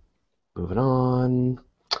 Moving on.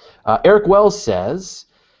 Eric Wells says,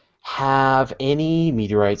 have any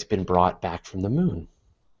meteorites been brought back from the moon?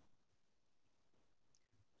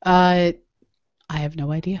 I have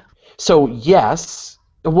no idea. So yes.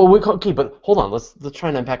 Well, okay, but hold on. Let's try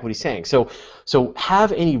and unpack what he's saying. So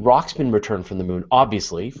have any rocks been returned from the moon?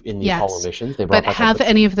 Obviously, in the Apollo missions, they brought but back. Have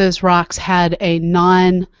any of those rocks have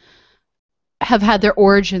had their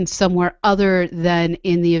origin somewhere other than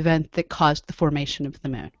in the event that caused the formation of the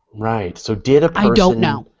moon? Right. So did a person? I don't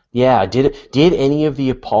know. Yeah. Did any of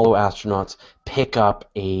the Apollo astronauts pick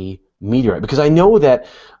up a meteorite? Because I know that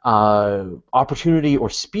Opportunity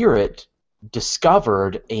or Spirit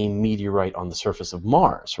discovered a meteorite on the surface of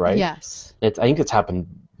Mars, right? Yes. I think it's happened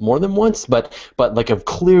more than once, but like a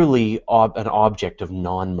clearly an object of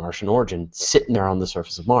non-Martian origin sitting there on the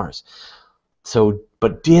surface of Mars. So,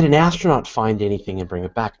 but did an astronaut find anything and bring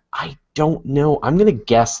it back? I don't know. I'm going to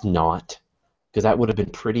guess not, because that would have been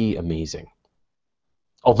pretty amazing.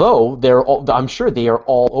 Although I'm sure they are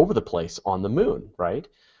all over the place on the moon, right?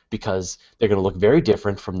 Because they're going to look very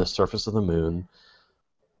different from the surface of the moon,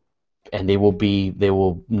 and they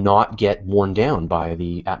will not get worn down by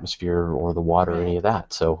the atmosphere or the water or any of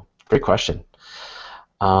that. So, great question.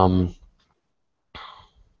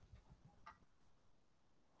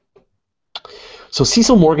 So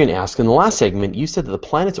Cecil Morgan asked, in the last segment, you said that the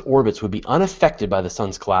planet's orbits would be unaffected by the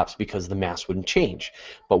sun's collapse because the mass wouldn't change.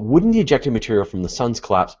 But wouldn't the ejected material from the sun's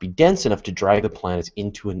collapse be dense enough to drag the planets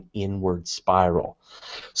into an inward spiral?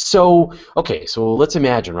 So, okay, so let's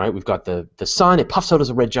imagine, right? We've got the sun, it puffs out as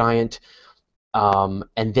a red giant, and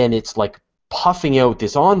then it's like puffing out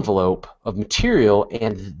this envelope of material,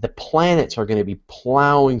 and the planets are going to be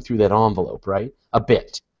plowing through that envelope, right? A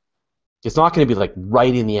bit. It's not going to be like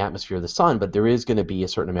right in the atmosphere of the sun, but there is going to be a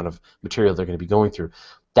certain amount of material they're going to be going through.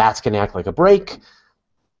 That's going to act like a brake.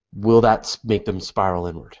 Will that make them spiral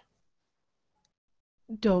inward?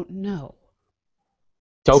 Don't know.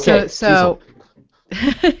 Okay. So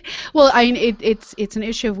well, I mean, it's an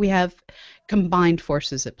issue of we have combined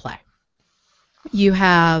forces at play. You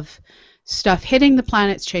have stuff hitting the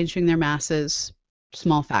planets, changing their masses,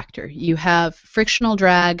 small factor. You have frictional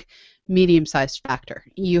drag, medium-sized factor.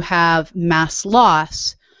 You have mass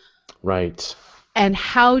loss. Right. And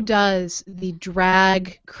how does the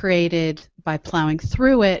drag created by plowing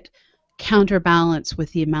through it counterbalance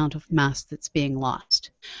with the amount of mass that's being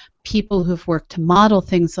lost? People who've worked to model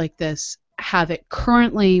things like this have it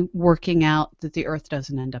currently working out that the Earth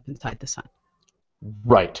doesn't end up inside the sun.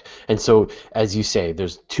 Right. And so, as you say,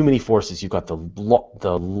 there's too many forces. You've got the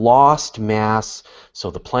lost mass,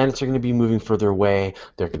 so the planets are going to be moving further away.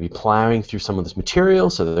 They're going to be plowing through some of this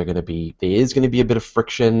material, so there is going to be a bit of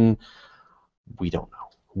friction. We don't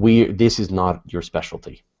know. This is not your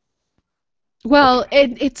specialty. Well,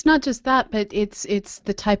 it's not just that, but it's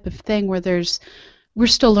the type of thing where we're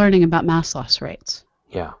still learning about mass loss rates.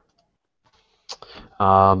 Yeah.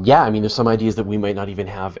 Yeah, I mean, there's some ideas that we might not even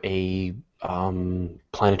have a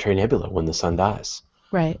planetary nebula when the sun dies.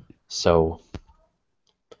 Right. So,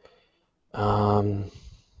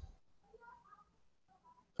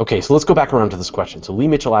 okay, so let's go back around to this question. So Lee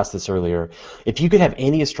Mitchell asked this earlier. If you could have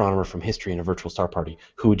any astronomer from history in a virtual star party,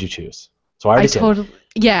 who would you choose? So I would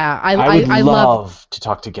love to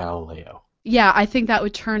talk to Galileo. Yeah, I think that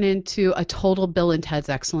would turn into a total Bill and Ted's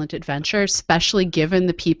Excellent Adventure, especially given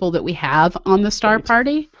the people that we have on the star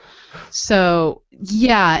party. So,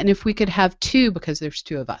 yeah, and if we could have two, because there's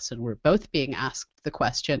two of us and we're both being asked the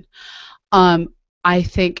question, I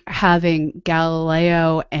think having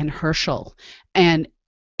Galileo and Herschel, and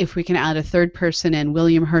if we can add a third person in,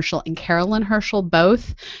 William Herschel and Carolyn Herschel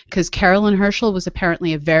both, because Carolyn Herschel was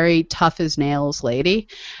apparently a very tough as nails lady,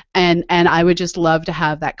 and I would just love to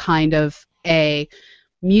have that kind of a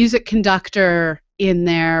music conductor in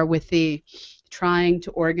there with the trying to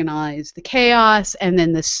organize the chaos, and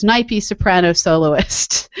then the snipey soprano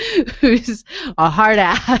soloist who's a hard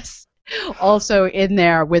ass also in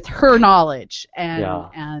there with her knowledge,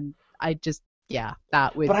 and I just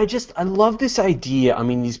that would. But I love this idea. I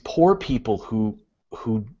mean, these poor people who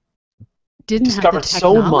didn't discovered have the technology.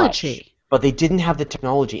 So much, but they didn't have the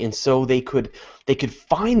technology, and so they could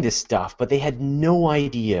find this stuff, but they had no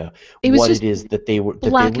idea what it is that they were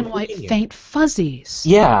black and white faint fuzzies.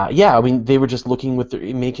 Yeah. I mean, they were just looking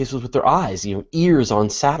in many cases with their eyes, ears on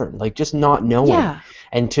Saturn, like just not knowing. Yeah.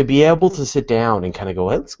 And to be able to sit down and kind of go,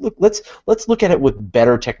 let's look at it with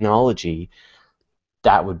better technology.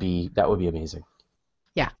 That would be amazing.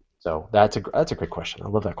 Yeah. So that's a great question. I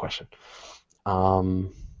love that question.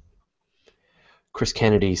 Chris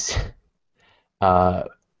Kennedy's.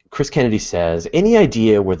 Chris Kennedy says, any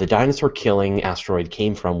idea where the dinosaur-killing asteroid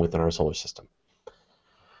came from within our solar system?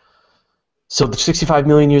 So the 65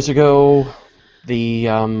 million years ago, the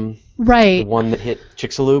Right. one that hit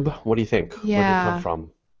Chicxulub, what do you think? Where did it come Yeah.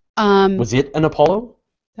 from? Um, Was it an Apollo?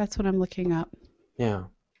 that's what I'm looking up. Yeah.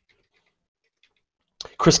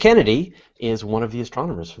 Chris Kennedy is one of the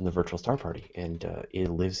astronomers from the Virtual Star Party, and he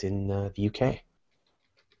lives in the UK.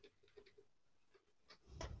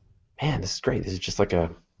 Man, this is great. This is just like a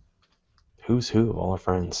who's who of all our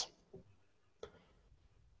friends.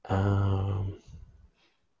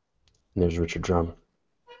 There's Richard Drum.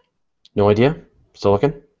 No idea? Still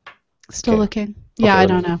looking? Still Okay. looking. Yeah, Okay, I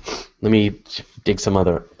don't know. Let me dig some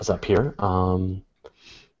other up here.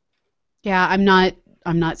 Yeah, I'm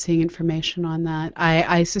not seeing information on that.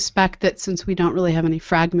 I suspect that since we don't really have any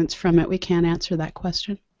fragments from it, we can't answer that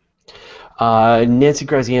question. Nancy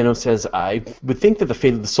Graziano says, I would think that the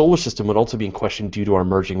fate of the solar system would also be in question due to our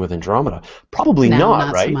merging with Andromeda. Probably No,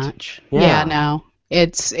 not, right? so much. Yeah, no.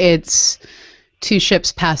 It's two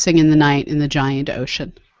ships passing in the night in the giant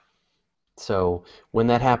ocean. So when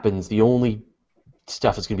that happens, the only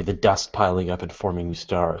stuff is going to be the dust piling up and forming new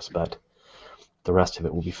stars, but the rest of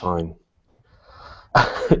it will be fine.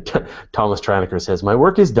 Thomas Traniker says, my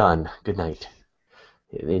work is done. Good night.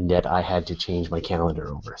 In that I had to change my calendar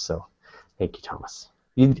over, so thank you, Thomas.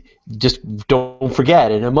 You just don't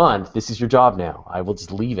forget, in a month, this is your job now. I will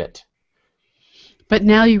just leave it. But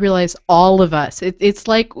now you realize all of us. It's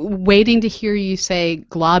like waiting to hear you say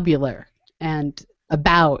globular and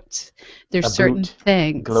about. There's certain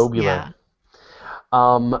things. Globular.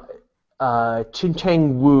 Yeah. Chin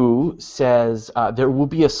Chang Wu says there will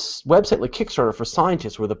be a website like Kickstarter for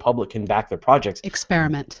scientists where the public can back their projects.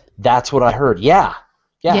 Experiment. That's what I heard. Yeah.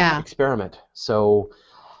 Experiment. So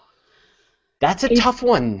that's a tough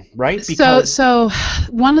one, right? Because so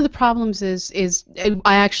one of the problems is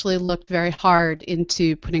I actually looked very hard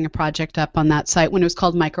into putting a project up on that site when it was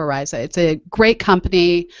called Mycorrhiza. It's a great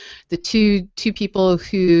company. The two people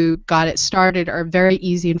who got it started are very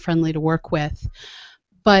easy and friendly to work with.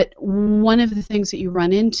 But one of the things that you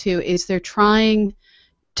run into is they're trying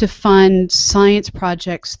to fund science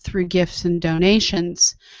projects through gifts and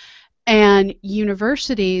donations. And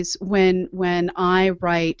universities, when I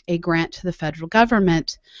write a grant to the federal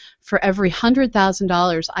government, for every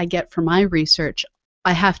 $100,000 I get for my research,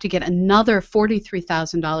 I have to get another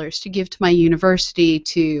 $43,000 to give to my university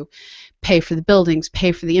to pay for the buildings,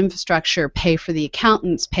 pay for the infrastructure, pay for the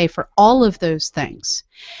accountants, pay for all of those things.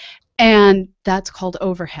 And that's called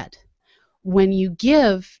overhead. When you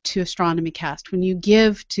give to Astronomy Cast, when you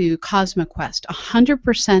give to CosmoQuest,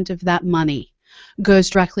 100% of that money goes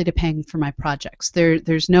directly to paying for my projects.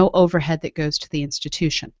 There's no overhead that goes to the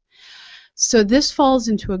institution. So this falls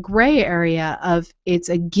into a gray area of it's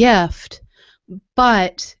a gift,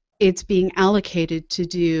 but it's being allocated to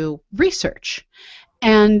do research.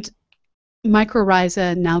 And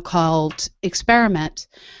Mycorrhiza, now called Experiment,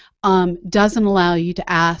 doesn't allow you to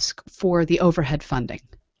ask for the overhead funding.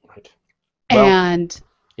 Right. Well, and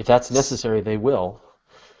if that's necessary, they will.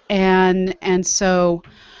 And so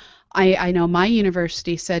I know my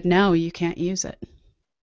university said, no, you can't use it.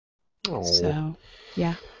 Oh. So,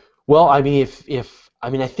 yeah. Well, I mean,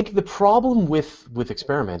 I think the problem with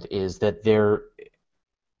Experiment is that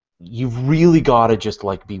you've really got to just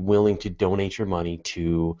like be willing to donate your money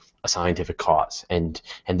to a scientific cause, and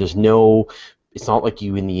there's no, it's not like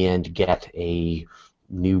you in the end get a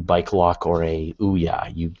new bike lock or a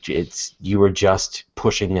Ouya. You are just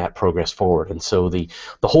pushing that progress forward, and so the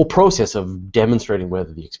whole process of demonstrating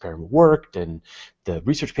whether the experiment worked and the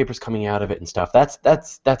research papers coming out of it and stuff, that's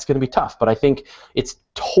going to be tough. But I think it's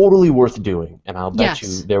totally worth doing, and I'll bet you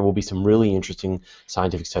there will be some really interesting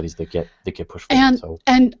scientific studies that get pushed forward.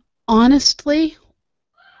 And honestly,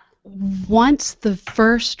 once the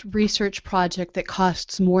first research project that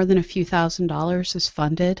costs more than a few $1,000s is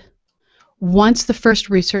funded, once the first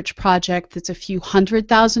research project that's a few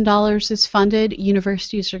 $100,000 is funded,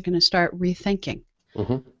 universities are going to start rethinking.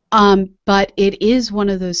 Mm-hmm. But it is one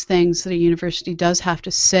of those things that a university does have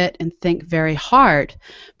to sit and think very hard,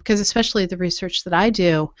 because especially the research that I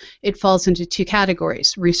do, it falls into two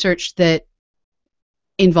categories: research that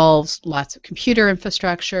involves lots of computer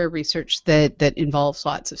infrastructure, research that involves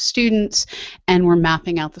lots of students, and we're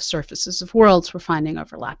mapping out the surfaces of worlds, we're finding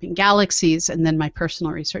overlapping galaxies, and then my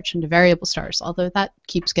personal research into variable stars, although that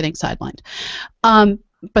keeps getting sidelined.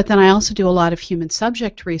 But then I also do a lot of human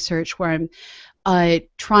subject research where I'm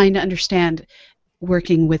trying to understand,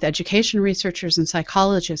 working with education researchers and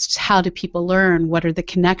psychologists, how do people learn, what are the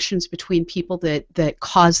connections between people that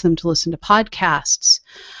cause them to listen to podcasts.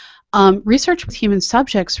 Research with human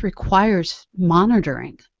subjects requires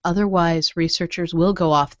monitoring. Otherwise, researchers will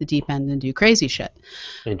go off the deep end and do crazy shit.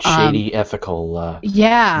 And shady ethical,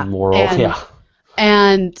 Yeah, moral, yeah.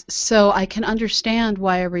 and so I can understand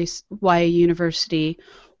why a university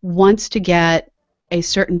wants to get a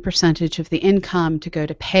certain percentage of the income to go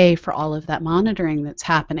to pay for all of that monitoring that's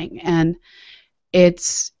happening. And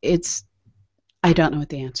it's I don't know what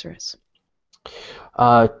the answer is.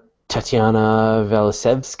 Tatiana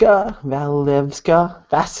Vasilevska.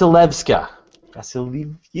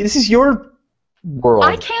 This is your world.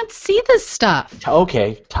 I can't see this stuff.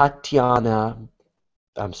 Okay, Tatiana.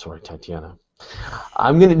 I'm sorry, Tatiana.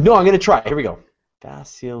 I'm gonna try. Here we go.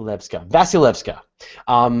 Vasilevska.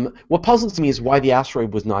 What puzzles me is why the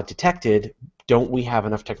asteroid was not detected. Don't we have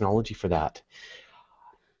enough technology for that?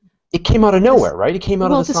 It came out of nowhere, right? It came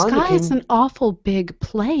out of the sun. Well, the sky is an awful big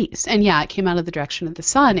place. And yeah, it came out of the direction of the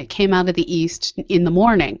sun. It came out of the east in the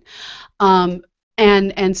morning. And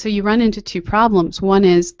so you run into two problems. One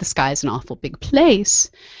is the sky is an awful big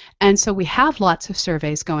place. And so we have lots of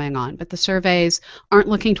surveys going on, but the surveys aren't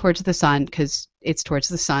looking towards the sun because it's towards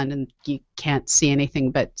the sun and you can't see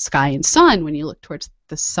anything but sky and sun when you look towards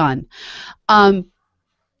the sun.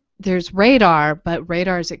 There's radar, but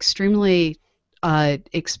radar is extremely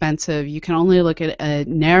expensive. You can only look at a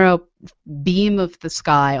narrow beam of the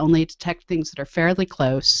sky, only detect things that are fairly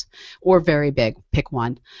close or very big. Pick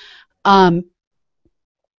one.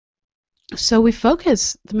 So we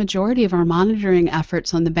focus the majority of our monitoring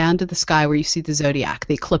efforts on the band of the sky where you see the zodiac,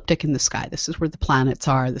 the ecliptic in the sky. This is where the planets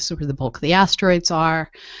are. This is where the bulk of the asteroids are.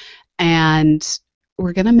 And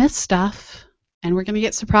we're going to miss stuff, and we're going to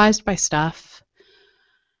get surprised by stuff.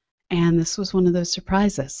 And this was one of those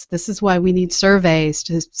surprises. This is why we need surveys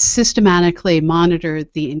to systematically monitor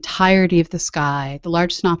the entirety of the sky. The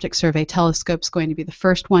Large Synoptic Survey Telescope is going to be the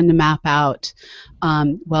first one to map out,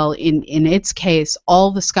 well, in its case,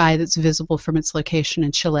 all the sky that's visible from its location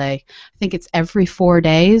in Chile. I think it's every 4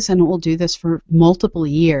 days, and it will do this for multiple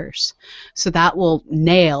years. So that will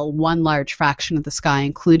nail one large fraction of the sky,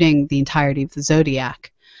 including the entirety of the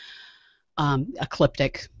zodiac.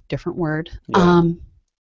 Ecliptic, different word. Yeah.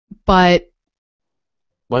 But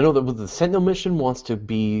well, I know that the Sentinel mission wants to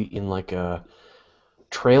be in like a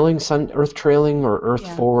trailing Earth trailing or Earth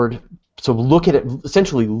forward. So look at it.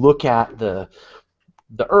 Essentially, look at the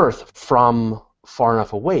Earth from far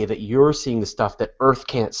enough away that you're seeing the stuff that Earth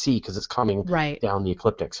can't see because it's coming down the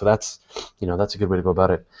ecliptic. So that's that's a good way to go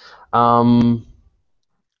about it. Ranko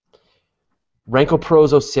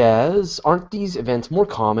Prozo says, "Aren't these events more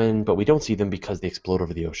common, but we don't see them because they explode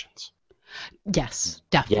over the oceans?" Yes,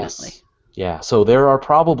 definitely. Yes. Yeah, so there are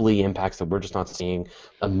probably impacts that we're just not seeing.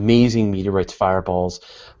 Amazing meteorites, fireballs.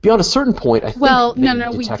 Beyond a certain point, I think. Well,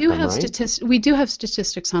 we do have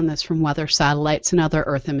statistics on this from weather satellites and other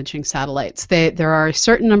Earth imaging satellites. There are a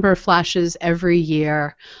certain number of flashes every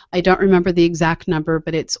year. I don't remember the exact number,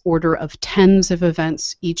 but it's order of tens of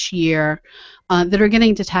events each year that are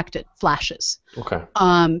getting detected. Flashes. Okay.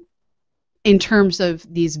 In terms of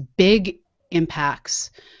these big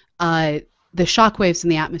impacts. The shock waves in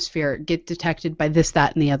the atmosphere get detected by this,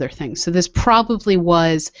 that, and the other thing. So this probably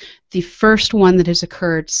was the first one that has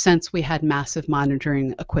occurred since we had massive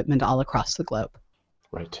monitoring equipment all across the globe.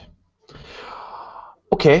 Right.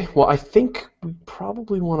 Okay, well, I think we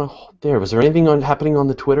probably want to... There, was there anything happening on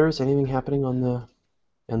the Twitters? Anything happening on the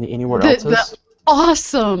anywhere else? The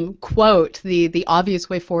awesome quote. The obvious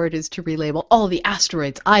way forward is to relabel all the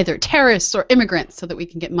asteroids either terrorists or immigrants so that we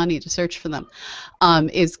can get money to search for them,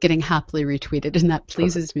 is getting happily retweeted, and that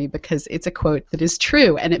pleases me because it's a quote that is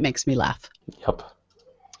true and it makes me laugh. Yep.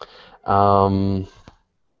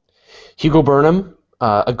 Hugo Burnham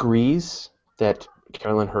agrees that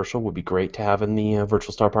Caroline Herschel would be great to have in the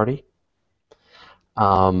virtual star party.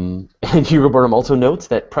 And Hugo Burnham also notes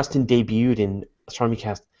that Preston debuted in Astronomy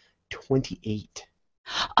Cast 28.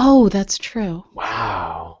 Oh, that's true.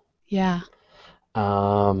 Wow. Yeah.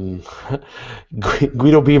 Guido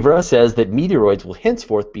Bivra says that meteoroids will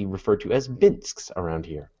henceforth be referred to as Binsks around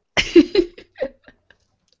here.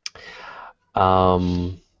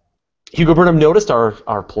 Hugo Burnham noticed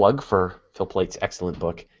our plug for Phil Plate's excellent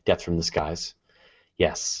book, Death from the Skies.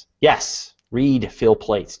 Yes. Read Phil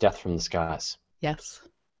Plate's Death from the Skies. Yes.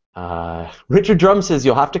 Richard Drum says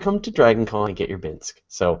you'll have to come to DragonCon and get your Binsk.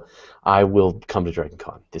 So I will come to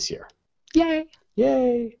DragonCon this year. Yay!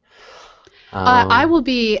 I will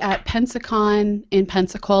be at Pensacon in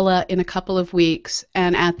Pensacola in a couple of weeks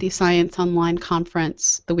and at the Science Online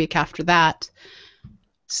conference the week after that.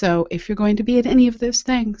 So if you're going to be at any of those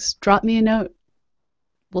things, drop me a note.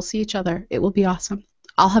 We'll see each other. It will be awesome.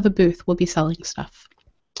 I'll have a booth. We'll be selling stuff.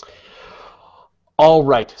 All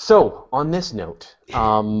right. So on this note,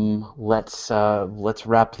 let's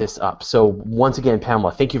wrap this up. So once again,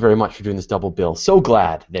 Pamela, thank you very much for doing this double bill. So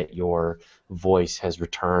glad that your voice has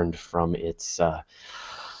returned from its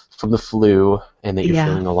from the flu and that you're Yeah.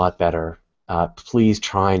 feeling a lot better. Please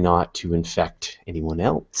try not to infect anyone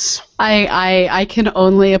else. I can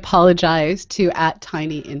only apologize to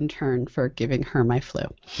 @tinyintern for giving her my flu.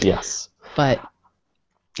 Yes. But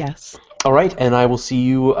yes. All right, and I will see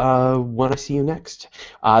you when I see you next.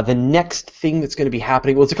 The next thing that's going to be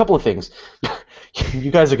happening, well, it's a couple of things.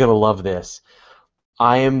 You guys are going to love this.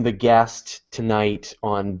 I am the guest tonight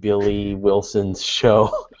on Billy Wilson's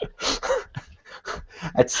show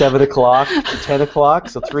at 7 o'clock to 10 o'clock,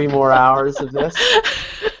 so 3 more hours of this.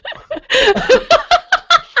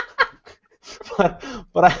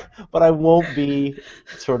 but I won't be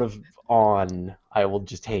sort of on. I will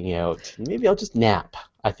just hang out. Maybe I'll just nap,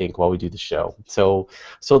 I think, while we do the show. So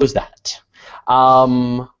there's that.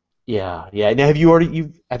 Yeah. Now, have you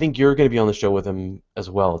already? I think you're going to be on the show with him as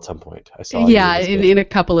well at some point. I saw. Yeah, in a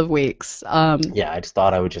couple of weeks. Yeah, I just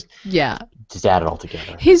thought I would just add it all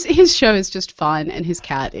together. His show is just fun, and his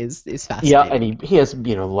cat is fascinating. Yeah, and he has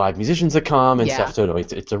live musicians that come and stuff. So no,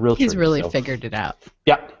 it's a real treat. He's really figured it out.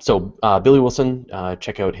 Yeah. So Billy Wilson,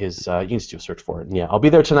 check out his. You can just do a search for it. And yeah, I'll be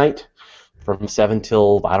there tonight from 7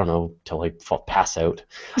 till I don't know till I pass out.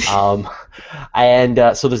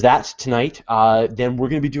 And so there's that tonight. Then we're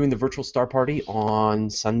going to be doing the virtual star party on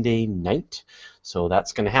Sunday night. So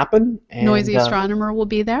that's going to happen. And, Noisy Astronomer will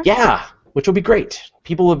be there. Yeah, which will be great.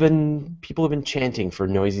 People have been chanting for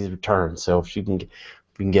Noisy's return. So if we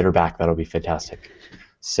can get her back, that'll be fantastic.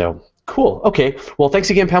 So cool. Okay. Well, thanks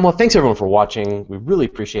again, Pamela. Thanks everyone for watching. We really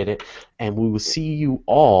appreciate it, and we will see you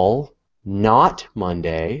all not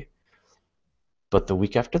Monday, but the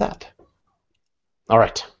week after that. All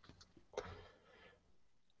right.